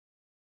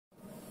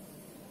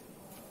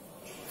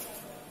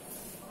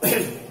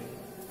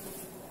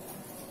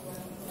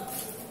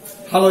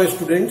Hello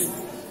students,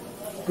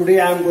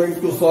 today I am going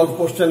to solve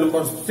question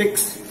number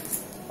 6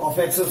 of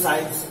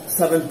exercise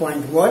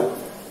 7.1.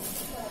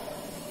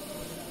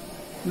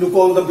 Look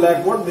on the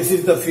blackboard, this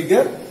is the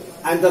figure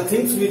and the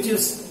things which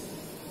is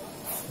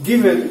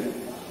given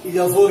is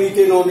also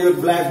written on your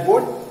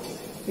blackboard.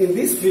 In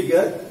this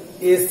figure,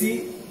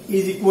 AC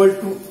is equal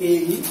to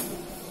AE,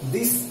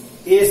 this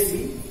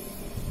AC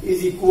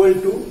is equal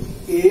to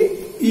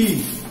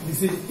AE,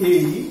 this is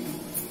AE,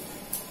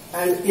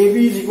 and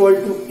AB is equal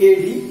to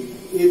AD,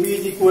 AB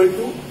is equal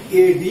to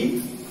AD,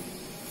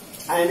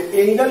 and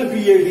angle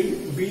BAD,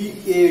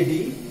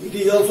 it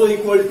is also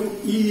equal to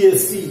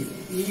EAC,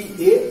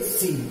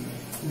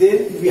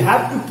 Then we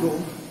have to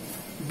prove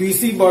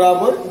BC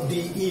barabar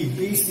DE,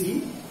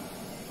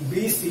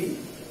 BC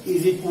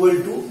is equal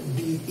to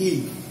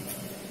DE.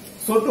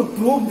 So to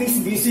prove this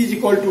BC is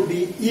equal to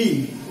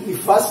DE, we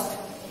first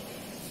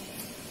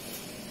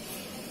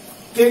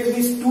take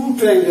these two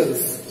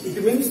triangles.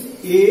 It means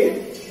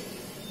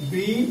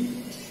ABC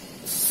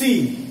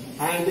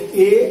and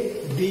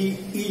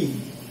ADE.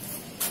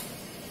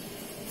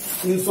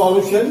 In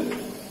solution,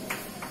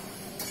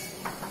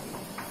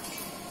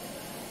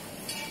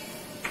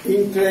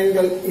 in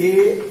triangle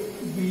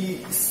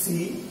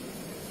ABC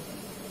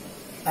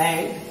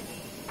and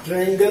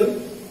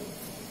triangle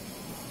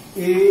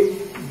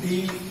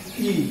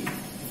ADE.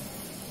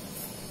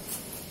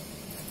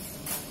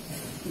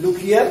 Look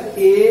here,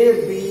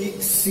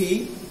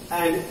 ABC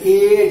and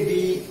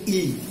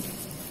ADE.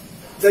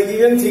 The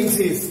given things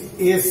is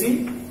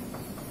AC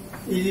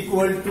is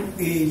equal to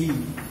AE,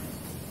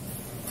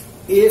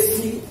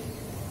 AC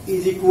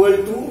is equal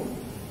to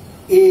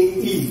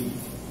AE,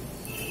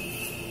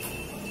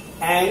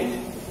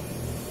 and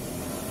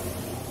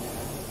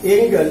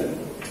angle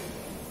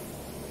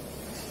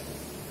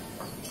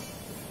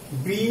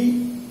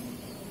BAC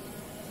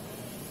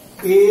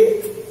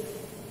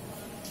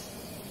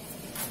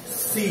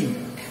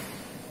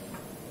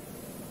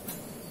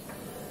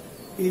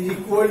is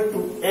equal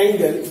to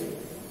angle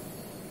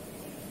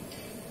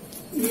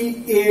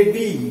EAD.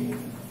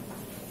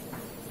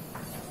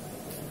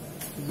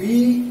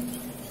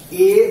 BAC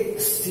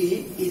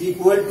is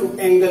equal to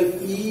angle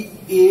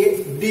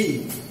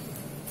EAD,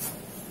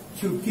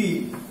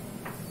 क्योंकि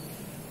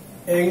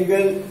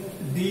angle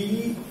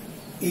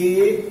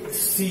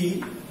DAC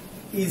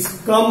is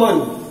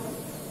common.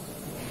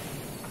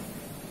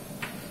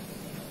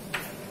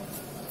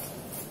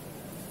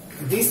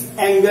 This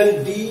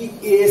angle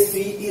DAC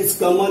is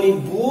common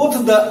in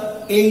both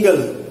the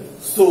angle.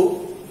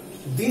 So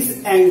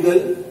this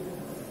angle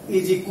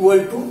is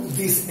equal to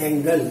this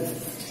angle.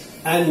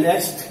 And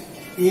next,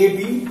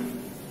 AB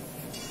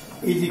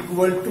is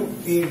equal to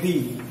AD.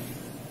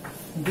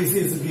 This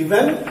is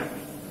given.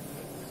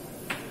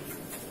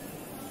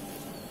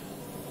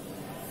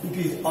 It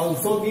is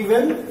also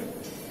given.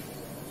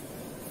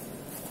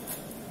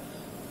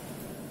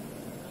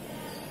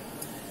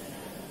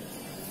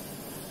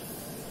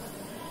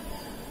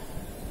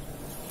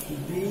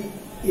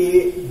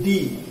 BAD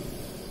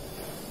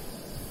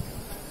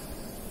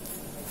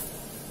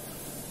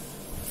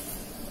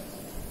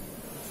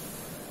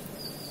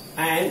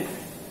and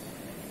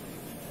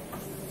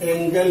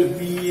angle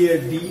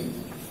BAD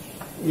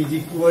is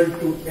equal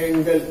to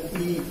angle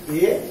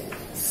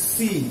EAC.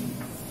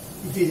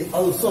 It is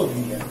also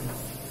given.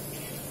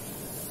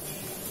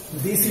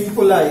 This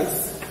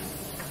implies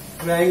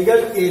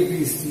triangle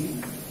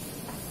ABC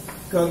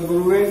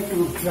congruent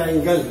to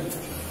triangle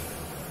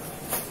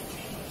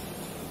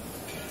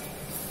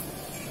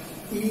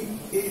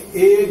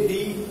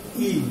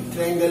ADE,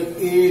 triangle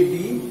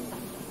ADE,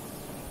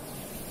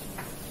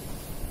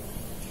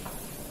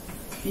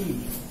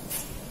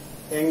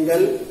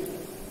 angle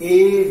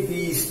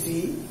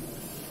ABC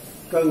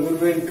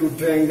congruent to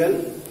triangle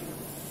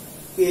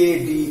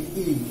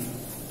ADE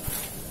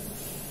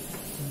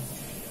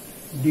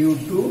due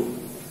to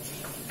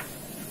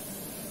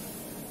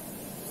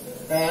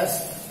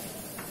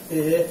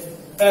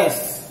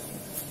SAS.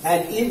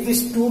 And if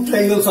these two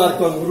triangles are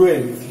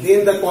congruent,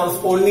 then the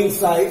corresponding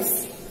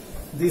sides,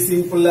 this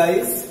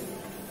implies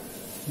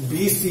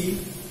BC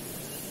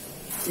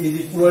is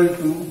equal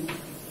to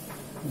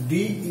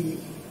DE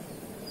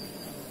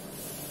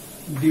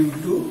due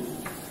to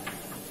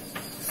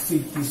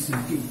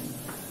CPCT.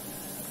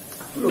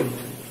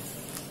 Proved.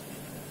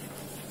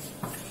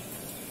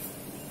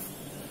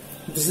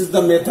 This is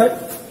the method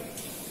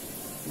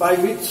by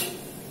which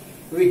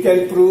we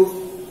can prove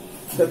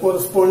the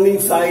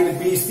corresponding side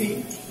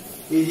BC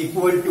is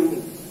equal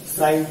to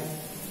side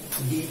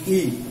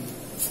DE.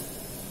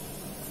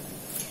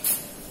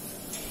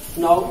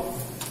 Now,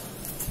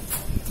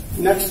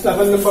 next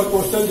 7 number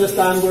question just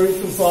I am going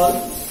to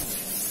solve.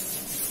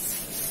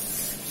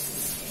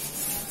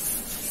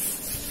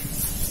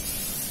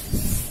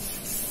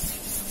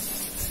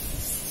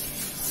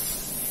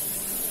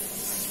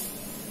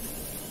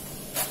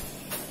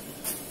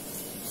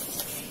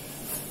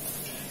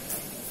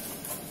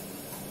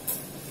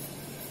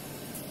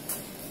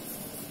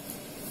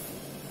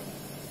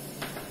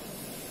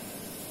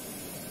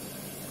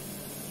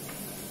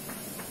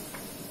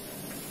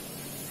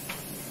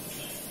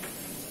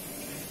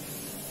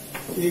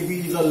 AB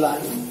is a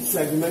line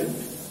segment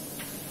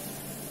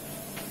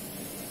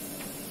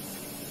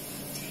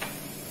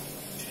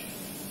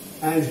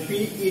and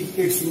P is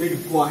its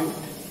midpoint.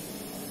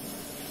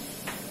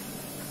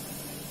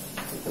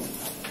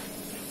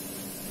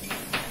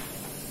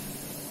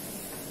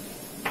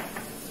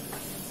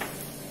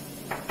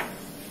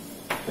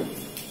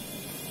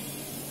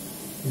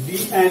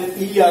 D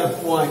and E are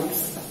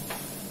points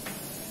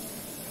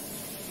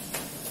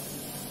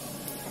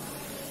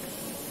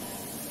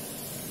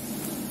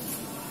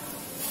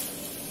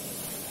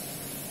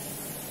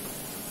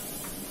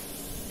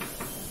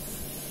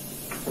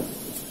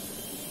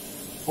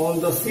on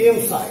the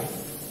same side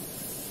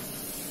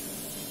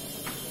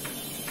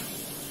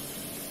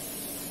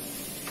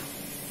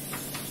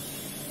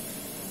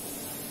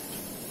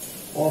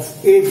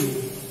of AB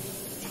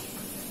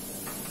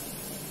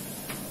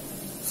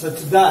such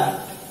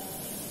that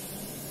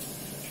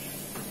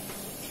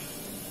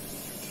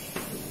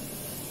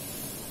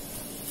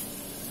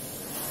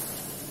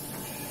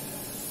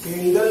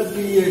angle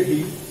BAD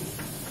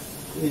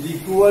is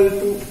equal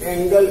to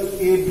angle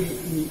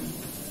ABE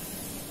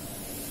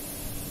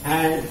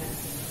and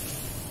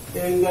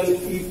angle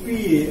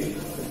EPA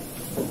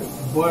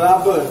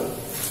बराबर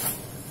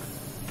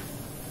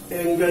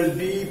angle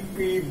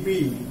DPB,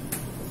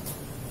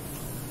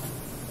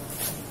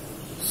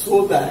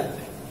 so that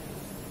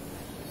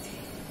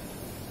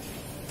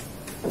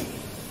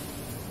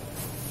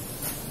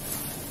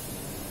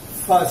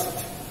first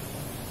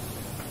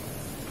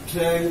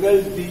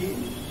triangle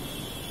DAT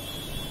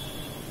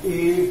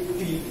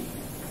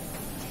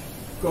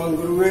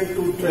congruent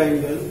to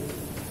triangle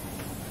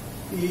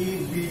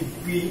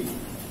EBP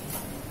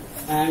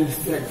and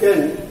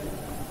second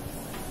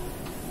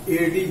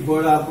AD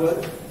बराबर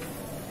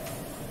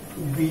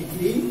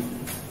BE,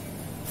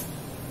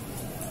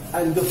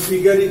 and the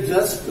figure is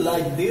just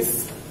like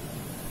this.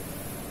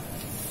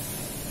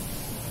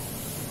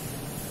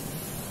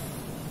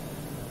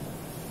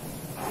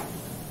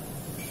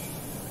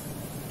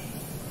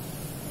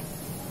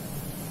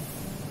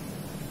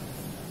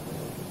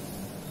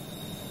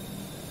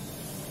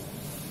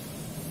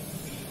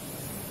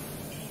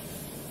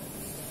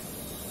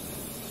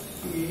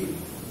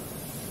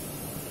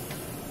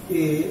 A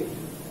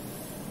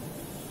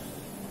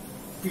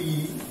P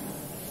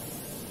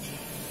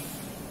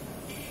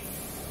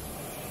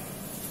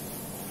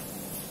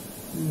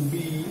B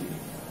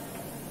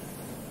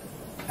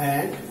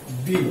and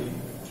D.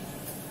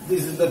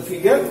 This is the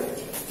figure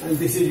and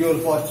this is your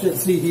portion.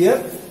 See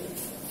here.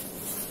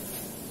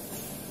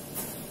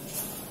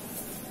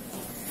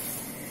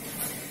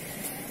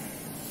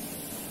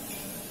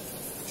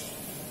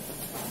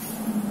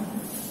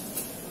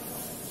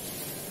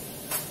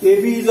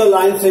 AB is a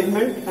line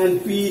segment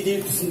and P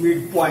is its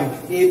midpoint.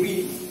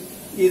 AB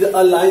is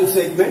a line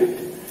segment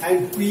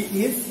and P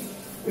is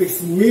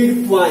its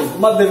midpoint,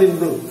 Madhya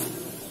Bindu.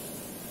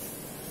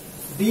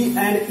 D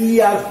and E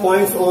are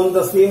points on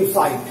the same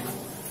side.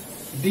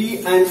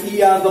 D and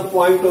E are the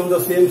point on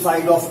the same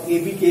side of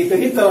AB के एक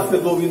ही तरफ के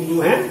दो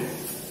बिंदु हैं.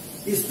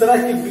 इस तरह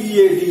की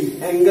BAD,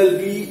 angle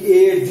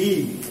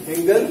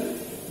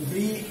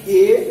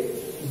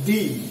BAD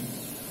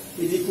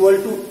is equal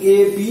to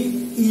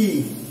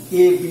ABE.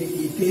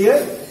 ABE, clear?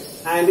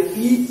 And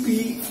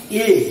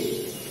EPA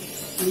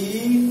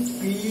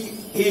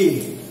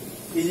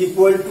is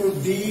equal to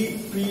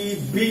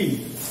DPB.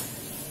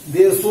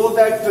 They show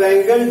that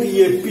triangle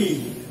DAP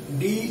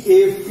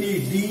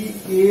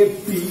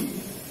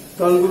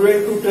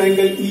congruent to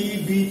triangle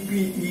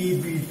EBP.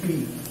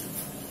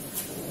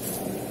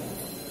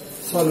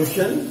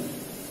 Solution.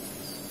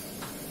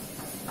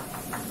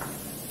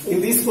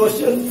 In this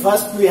question,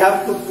 first we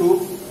have to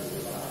prove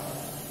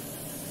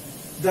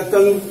the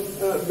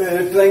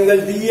triangle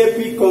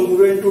DAP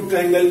congruent to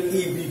triangle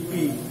EBP.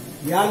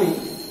 Yani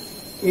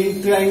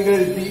in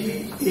triangle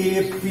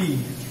DAP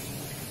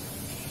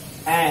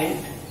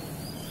and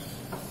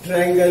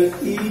triangle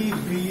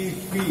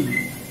EBP.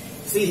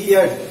 See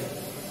here,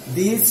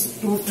 these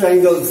two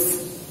triangles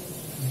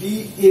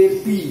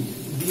DAP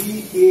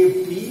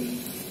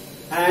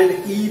and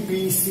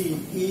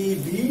EBP.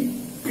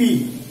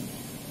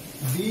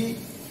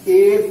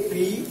 DAP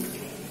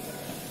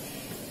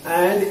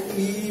and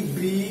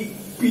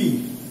EBP.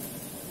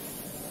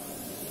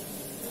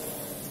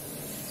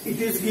 It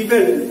is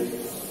given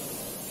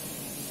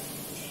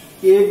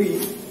AB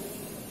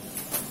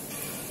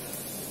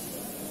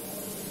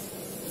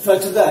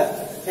such that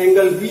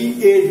angle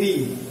BAD,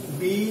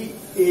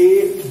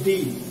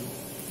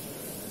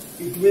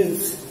 it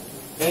means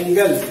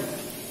angle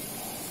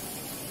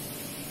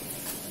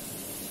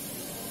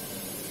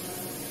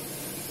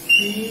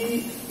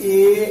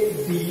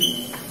PAD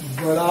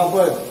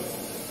बराबर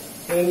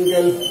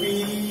angle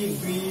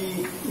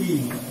PBE.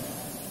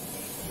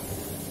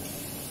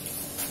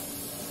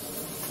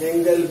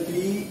 Angle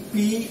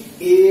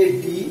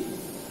PAD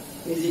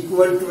is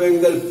equal to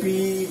angle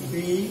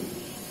PBE.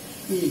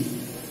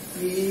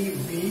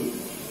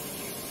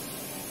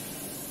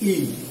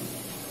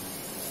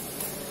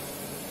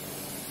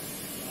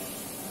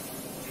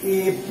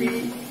 AP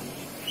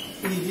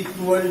is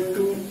equal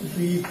to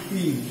BP.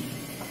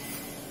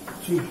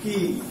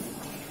 Chunki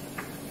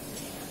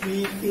P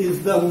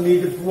is the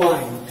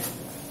midpoint.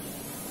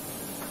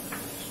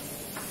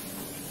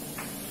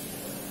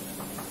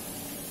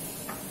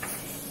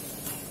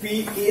 P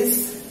is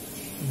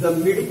the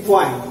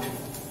midpoint.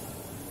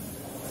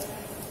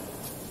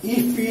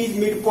 If P is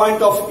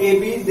midpoint of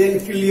AB, then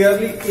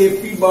clearly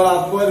AP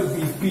barabar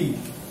BP.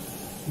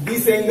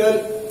 This angle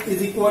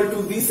is equal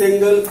to this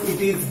angle,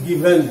 it is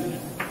given.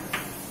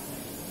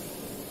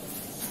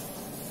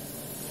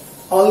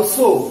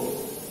 Also,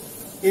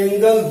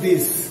 angle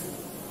this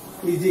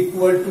is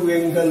equal to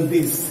angle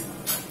this.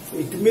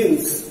 It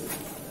means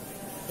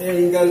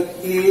angle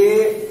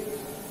APD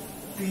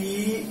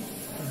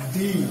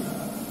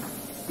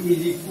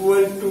is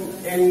equal to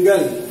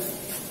angle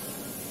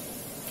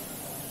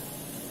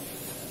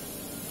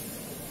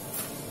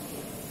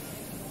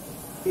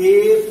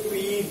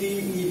APD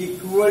is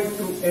equal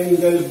to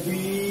angle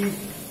BPE.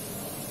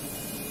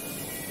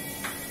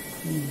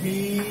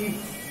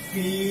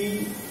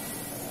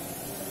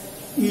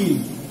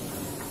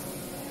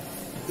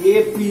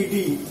 APD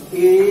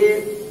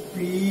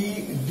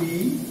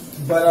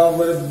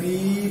बराबर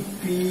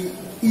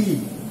BPE.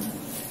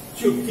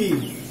 चूंकि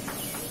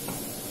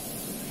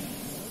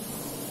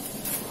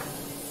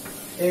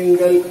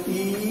angle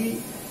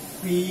EPA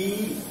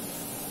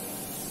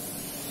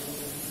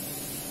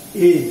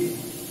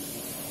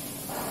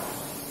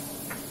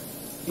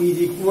is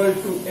equal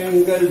to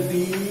angle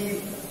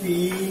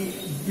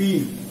DPB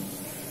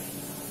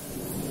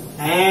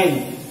and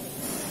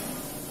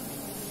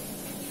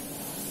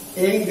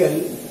angle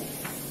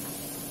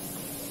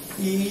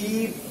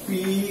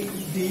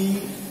EPD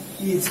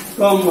is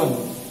common.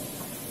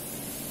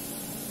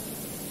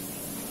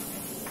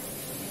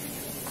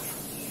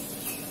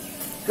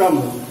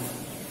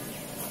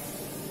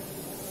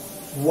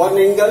 One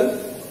angle,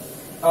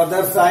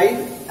 other side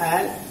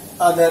and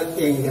other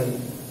angle.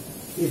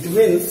 It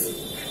means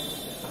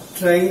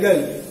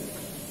triangle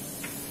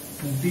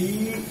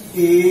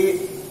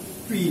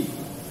DAP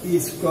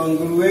is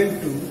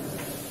congruent to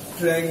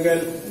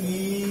triangle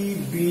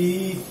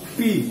EBP.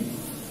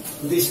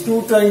 These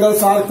two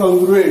triangles are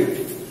congruent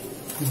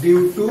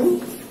due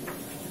to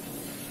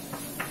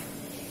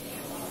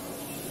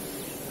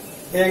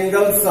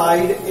angle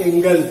side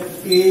angle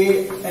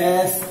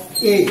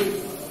ASA.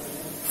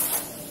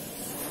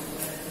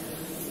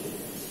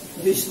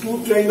 These two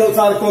triangles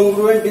are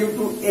congruent due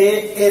to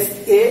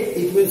ASA.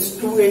 It means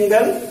two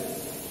angles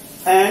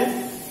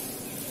and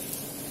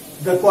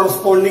the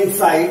corresponding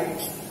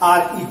sides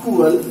are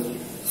equal.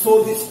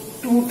 So these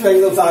two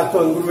triangles are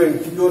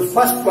congruent. Your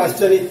first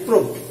question is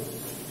proved.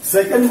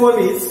 Second one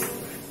is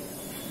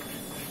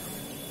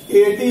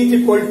AD is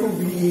equal to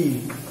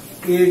BE.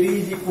 AD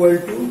is equal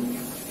to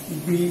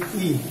BE.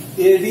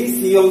 AD,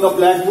 see on the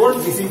blackboard,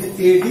 this is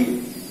AD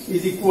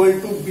is equal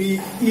to BE.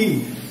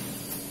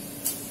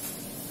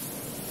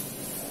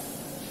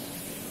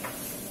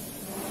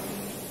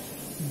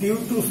 Due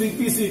to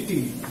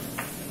simplicity,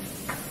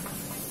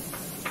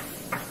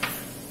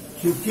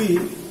 क्योंकि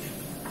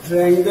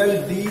triangle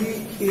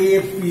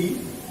DAP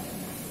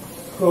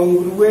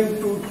congruent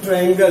to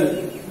triangle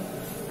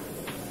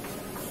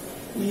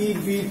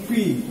EBP,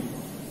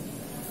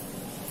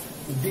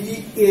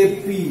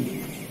 DAP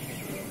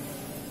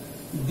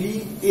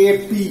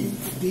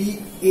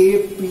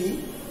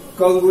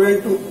congruent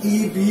to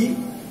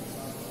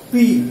EBP.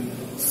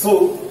 So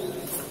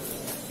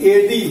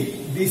AD,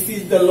 this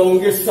is the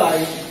longest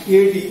side,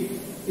 AD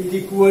is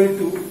equal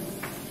to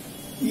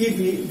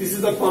EB, this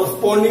is the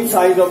corresponding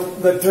side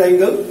of the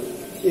triangle.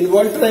 In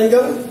one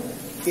triangle,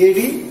 AD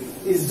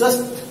is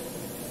just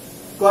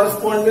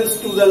correspondence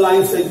to the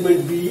line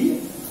segment BE.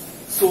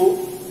 So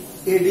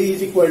AD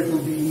is equal to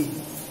BE.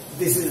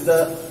 This is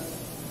the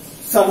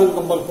 7th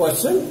number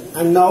question.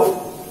 And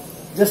now,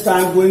 just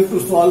I am going to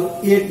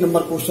solve 8th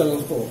number question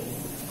also.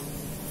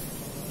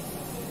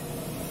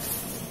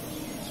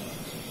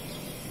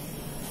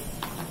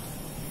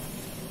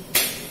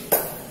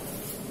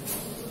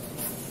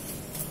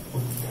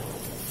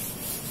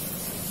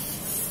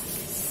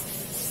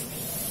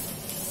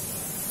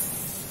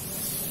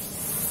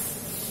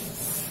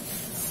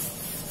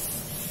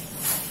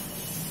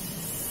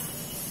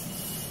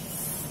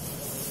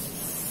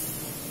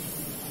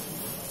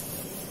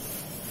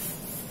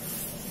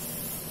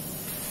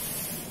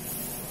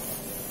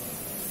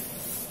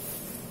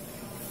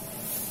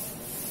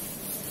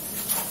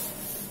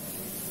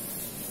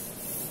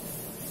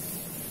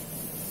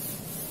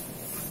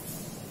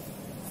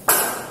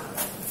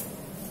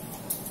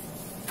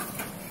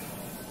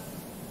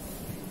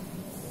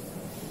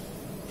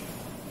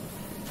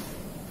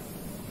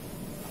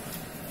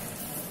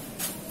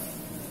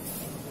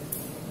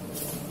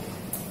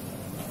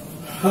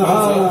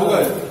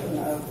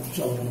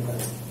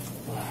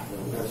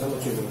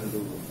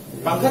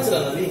 पंखा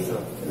चलाना नहीं sir,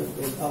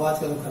 आवाज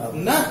का खराब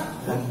ना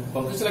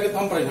पंखा चला के तो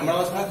हम पड़े, हमारा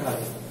आवाज कहाँ खराब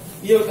है?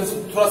 ये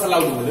थोड़ा सा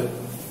लाउड बोले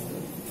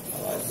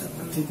आवाज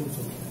ठीक है।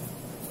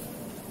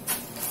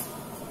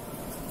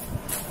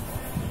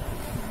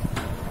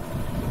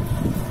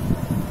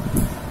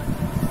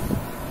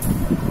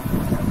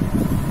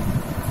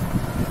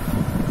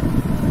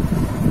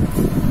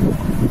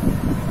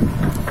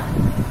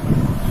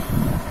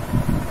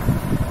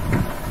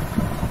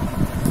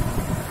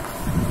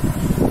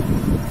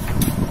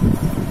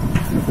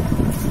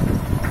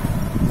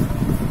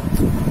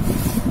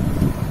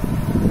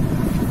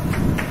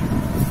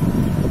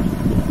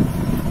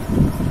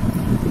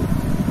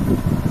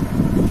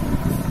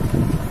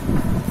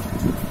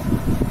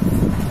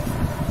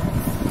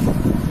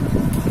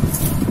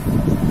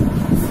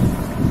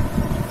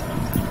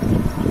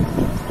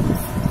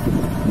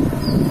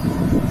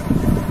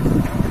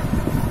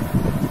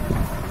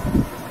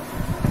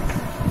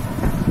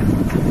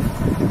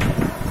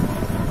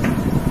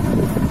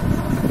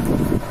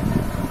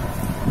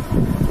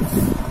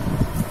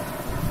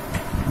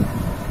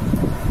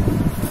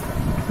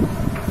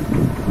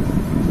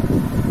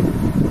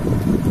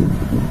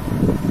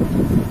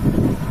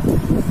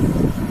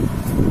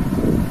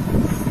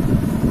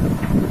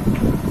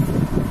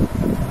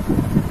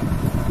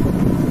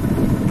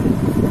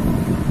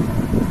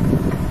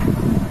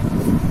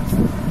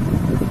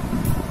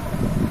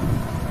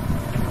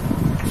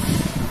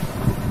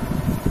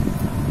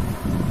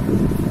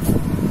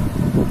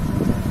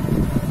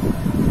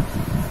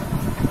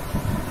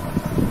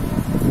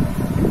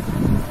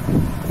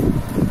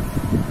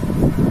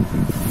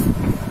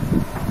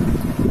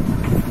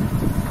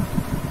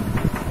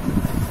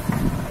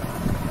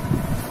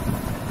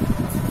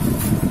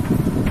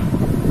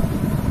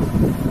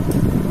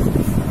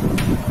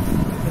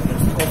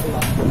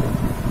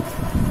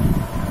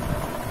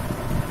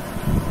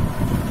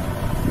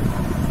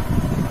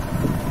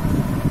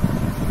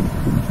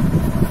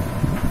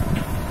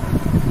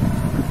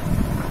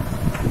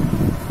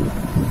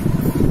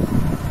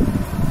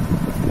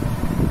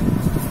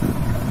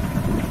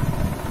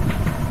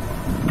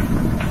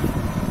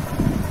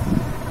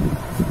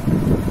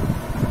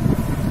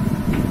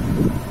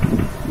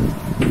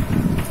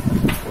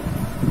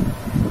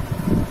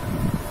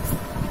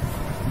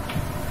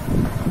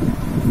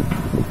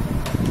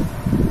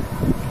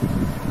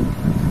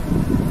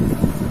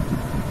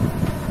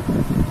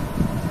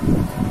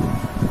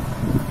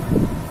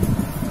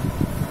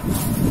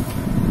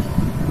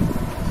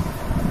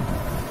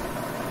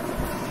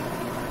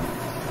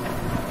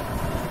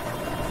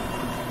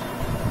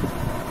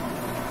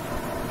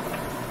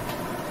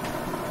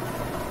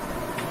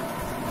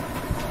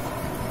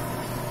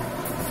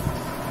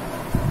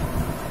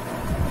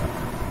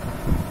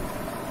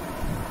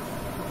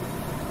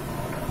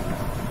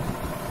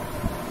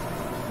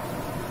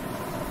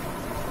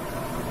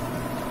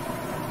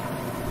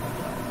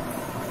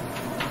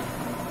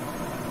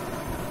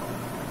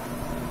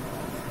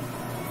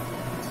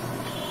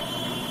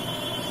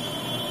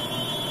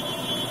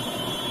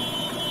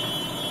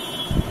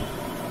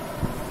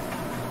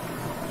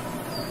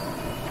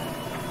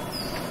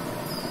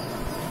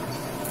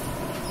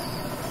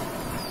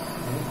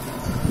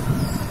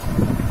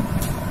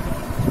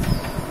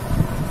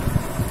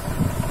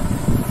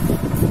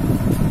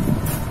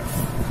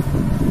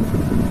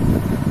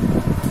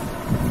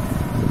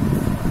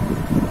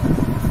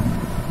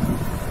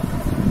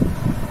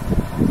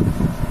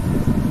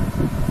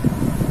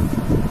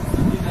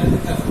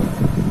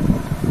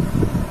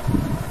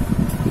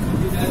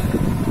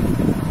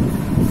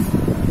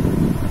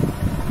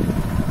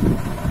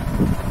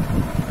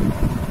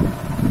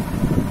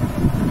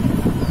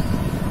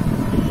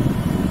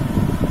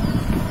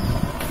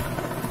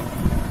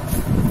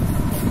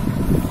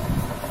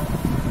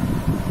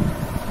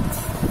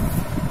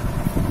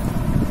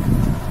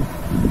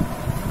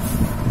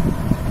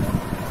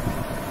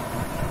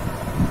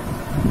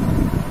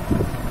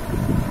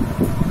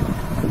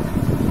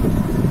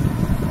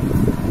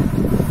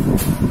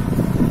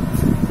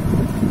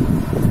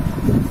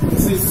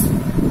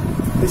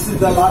 is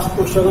the last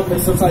question of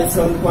exercise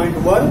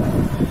 7.1.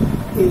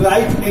 In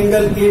right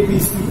angle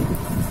ABC,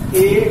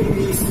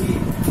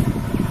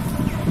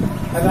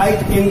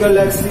 right angle,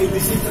 let's see,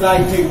 this is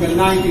right angle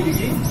 90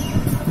 degree.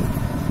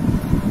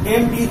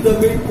 M is the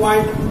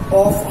midpoint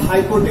of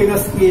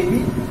hypotenuse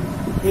AB.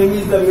 M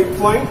is the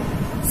midpoint.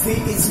 C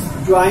is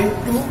joined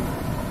to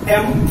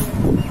M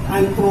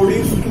and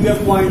produced to a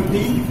point D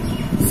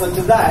such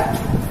that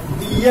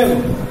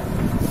DM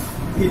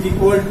is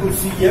equal to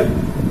CM.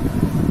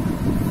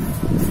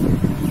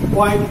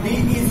 Point D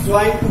is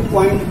joined to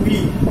point B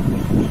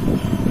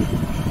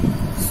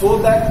so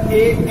that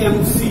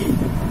AMC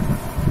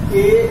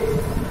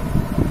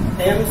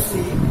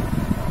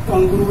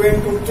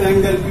congruent to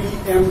triangle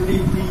BMD,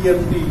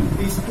 BMD,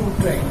 these two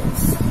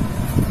triangles.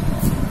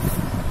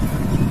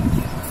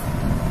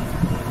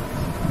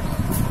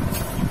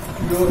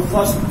 Your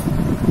first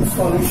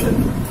solution.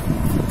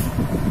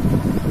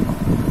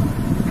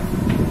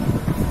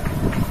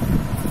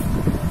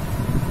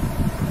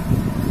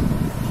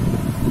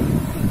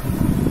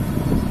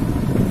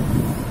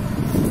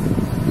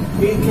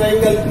 In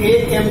triangle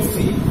AMC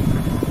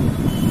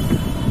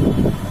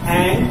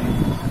and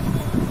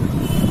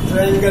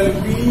triangle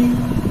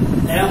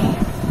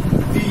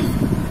BMD.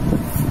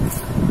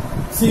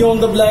 See on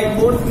the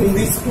blackboard, in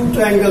these two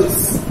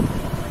triangles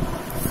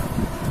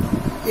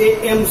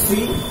AMC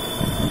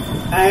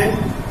and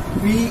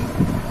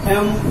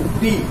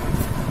BMD,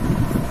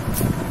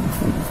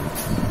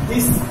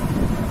 this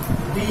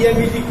DM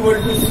is equal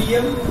to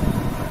CM.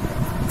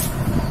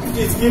 It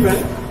is given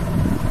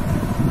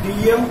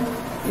DM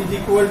is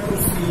equal to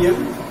CM.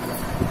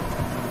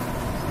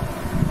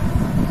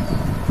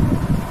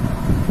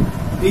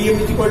 DM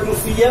is equal to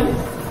CM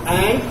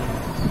and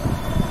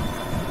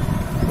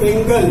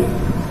angle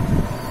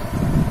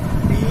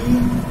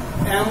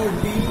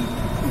BMD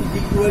is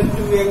equal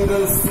to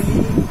angle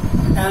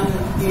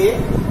CMA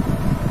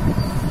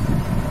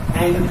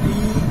and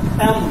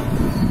BM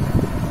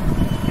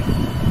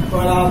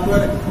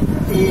बराबर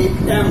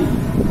AM.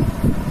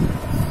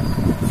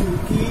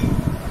 चूंकि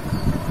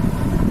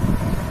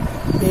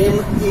M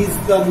is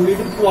the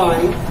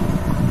midpoint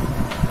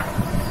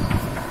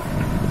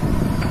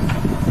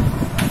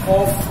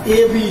of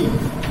AB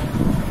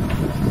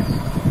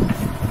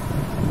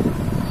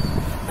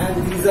and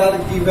these are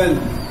given.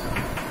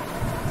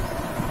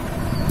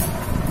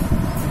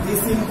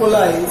 This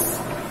implies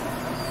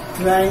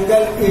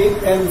triangle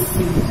AMC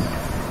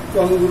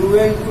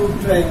congruent to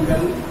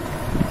triangle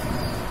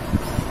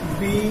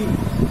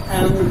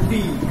BMD.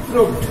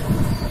 Proved.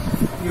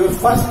 Your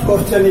first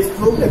question is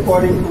proved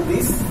according to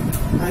this,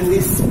 and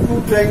these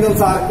two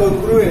triangles are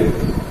congruent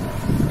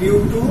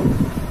due to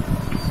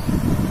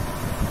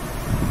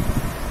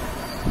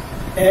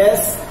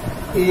SAS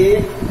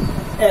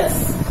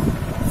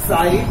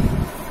side.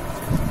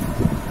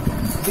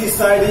 This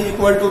side is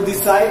equal to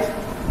this side.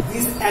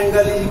 This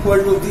angle is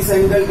equal to this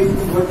angle due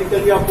to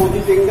vertically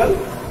opposite angle.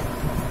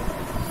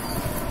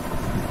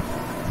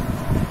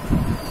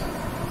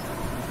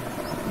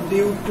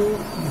 Due to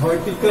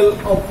vertical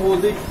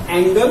opposite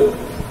angle,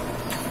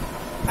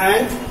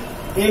 and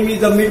M is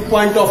the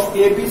midpoint of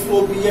AB,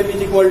 so BM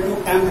is equal to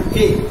MA.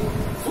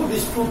 So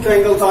these two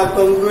triangles are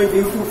congruent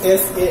due to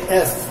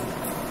SAS.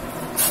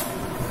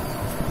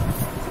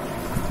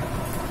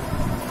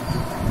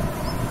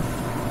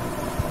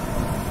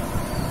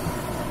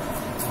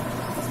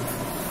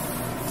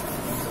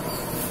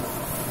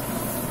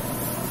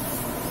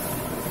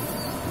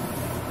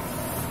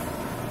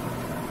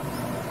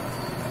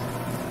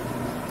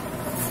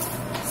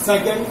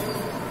 Second,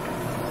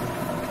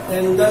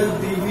 angle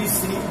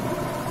BBC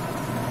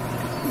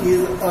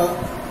is a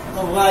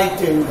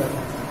right angle.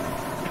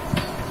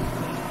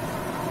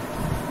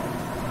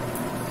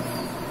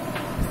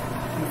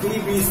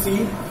 BBC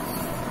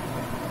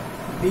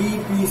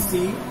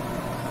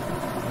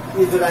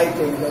is right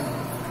angle.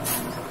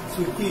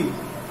 चूंकि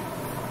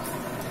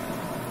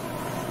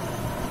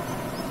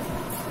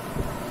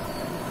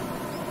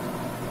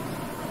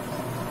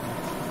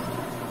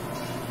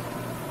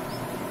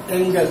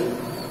angle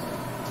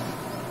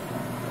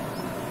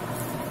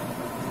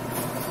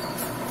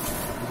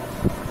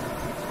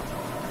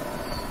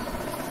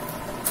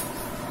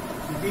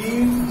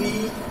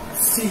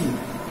BBC,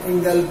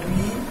 angle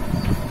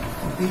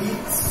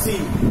BBC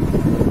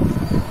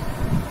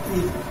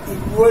is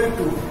equal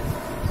to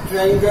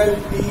triangle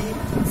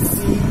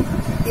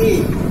BCA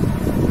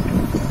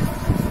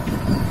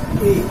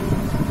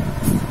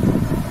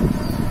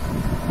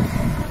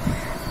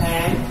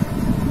and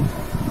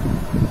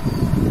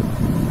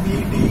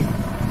BD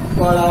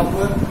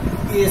बराबर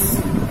AC.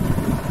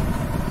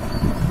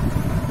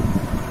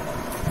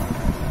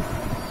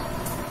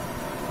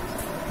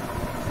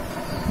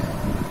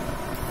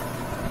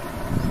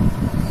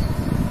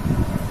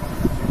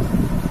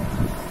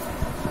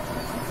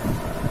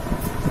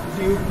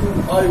 Due to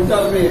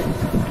alternate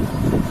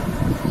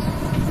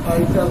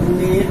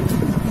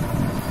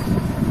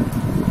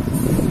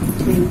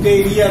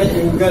interior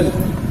angle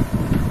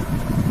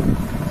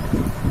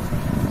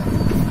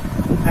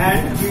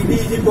and BD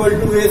is equal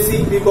to AC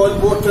because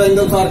both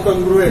triangles are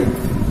congruent.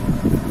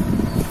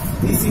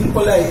 This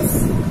implies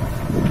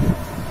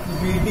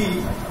BD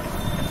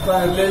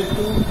parallel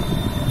to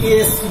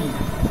AC,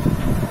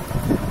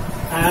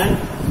 and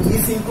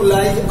this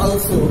implies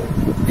also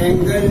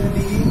angle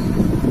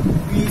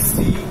DBC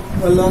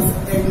plus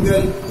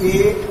angle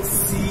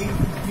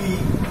ACB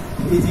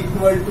is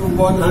equal to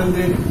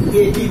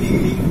 180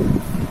 degree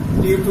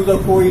due to the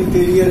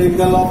co-interior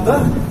angle of the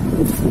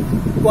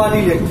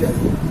quadrilateral,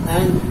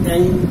 and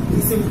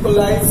this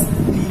implies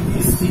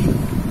DBC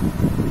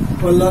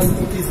plus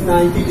it is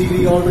 90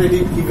 degree already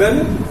given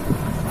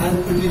and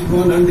it is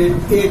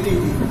 180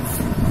 degree.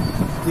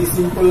 This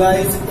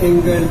implies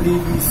angle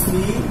DBC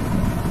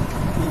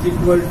is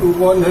equal to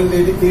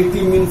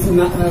 180 means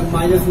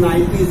minus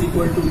 90 is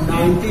equal to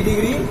 90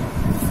 degree,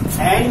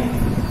 and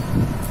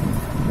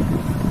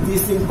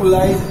this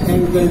implies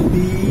angle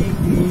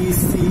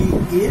DBC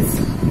is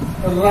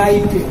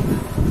right angle.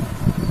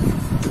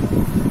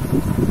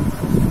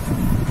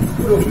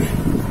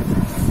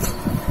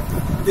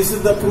 This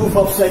is the proof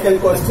of second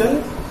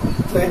question,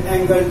 when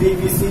angle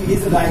DBC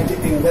is right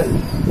angle.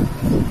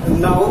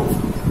 And now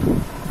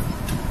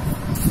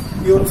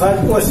your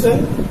third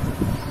question,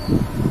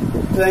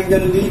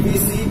 triangle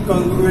DBC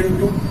congruent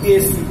to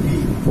ACB.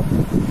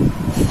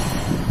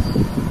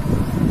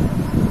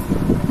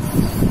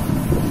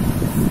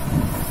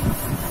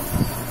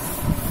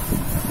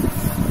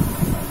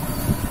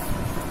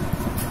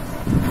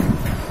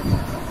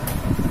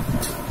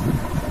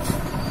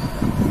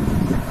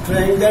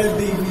 Triangle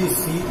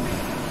DBC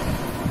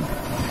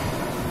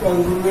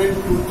congruent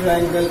to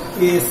triangle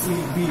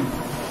ACB.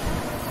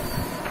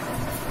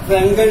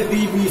 Triangle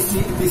DBC,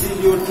 this is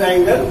your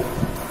triangle,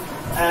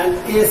 and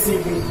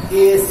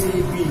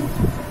ACB.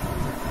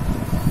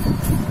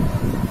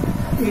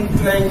 In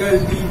triangle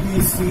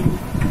DBC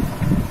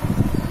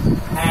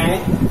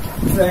and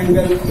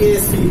triangle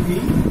ACB,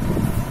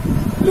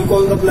 look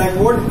on the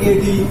blackboard,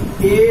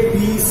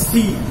 ABC.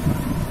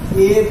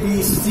 It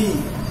means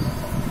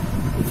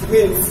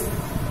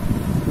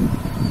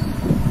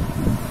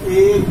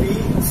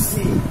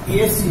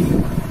AC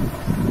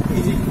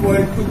is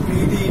equal to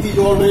BD, it is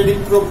already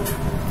proved,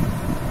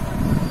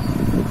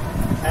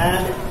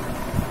 and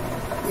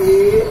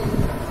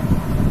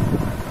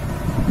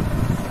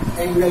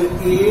angle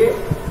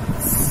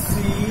ACB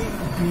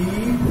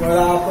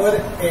बराबर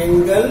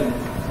angle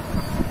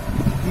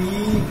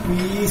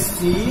DBC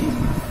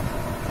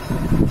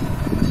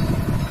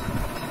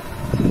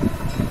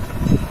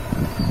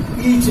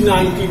each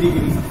 90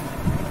 degree.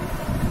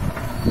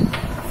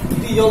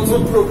 It is also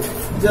proved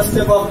just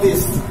above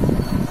this,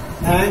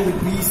 and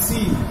BC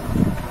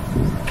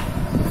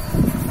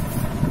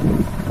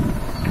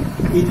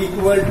is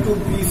equal to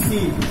BC.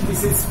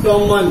 This is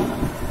common.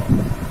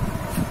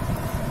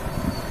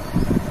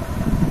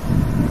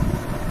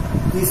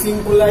 This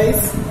implies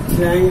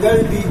triangle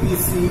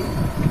DBC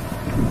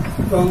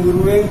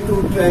congruent to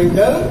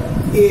triangle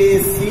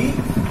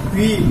ACB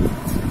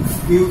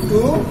due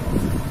to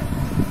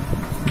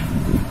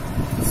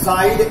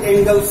side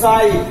angle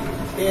side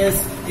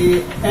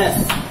SAS.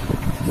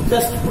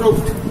 Just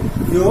proved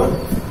your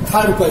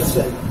third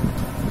question.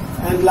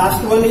 And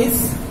last one is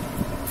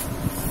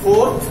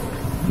fourth,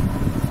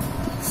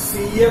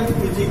 CM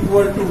is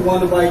equal to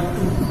 1 by 2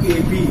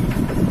 AB.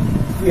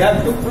 We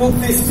have to prove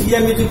this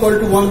CM is equal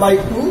to 1 by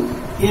 2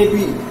 AB.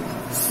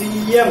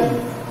 CM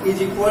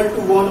is equal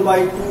to 1 by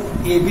 2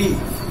 AB.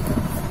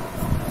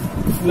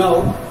 Now,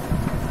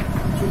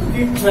 to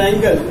the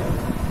triangle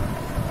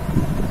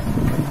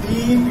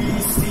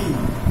DBC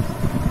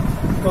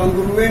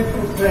congruent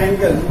to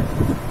triangle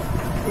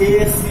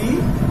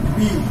ACB,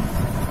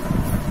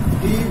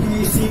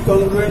 DBC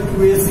congruent to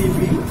ACB,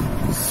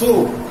 so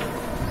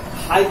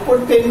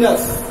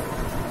hypotenuse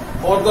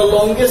or the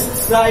longest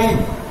side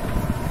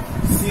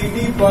CD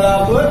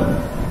बराबर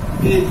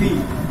AB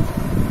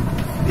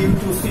due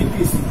to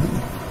CPC.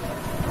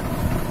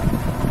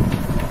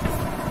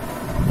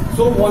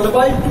 So 1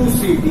 by 2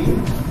 CD,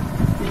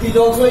 it is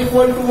also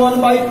equal to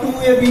 1 by 2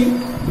 AB.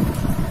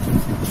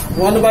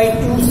 1 by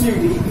 2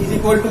 CD is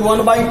equal to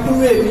 1 by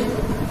 2 AB.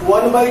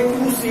 1 by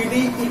 2 CD,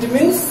 it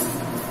means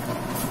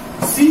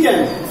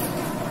CM.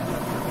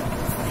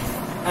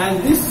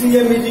 And this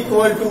CM is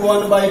equal to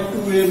 1 by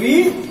 2 AB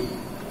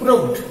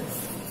proved.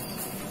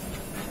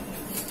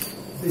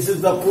 This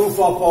is the proof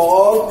of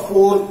all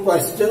 4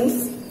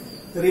 questions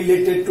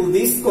related to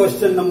this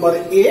question number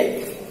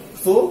 8.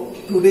 So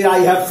today I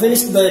have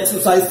finished the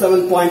exercise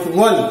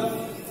 7.1.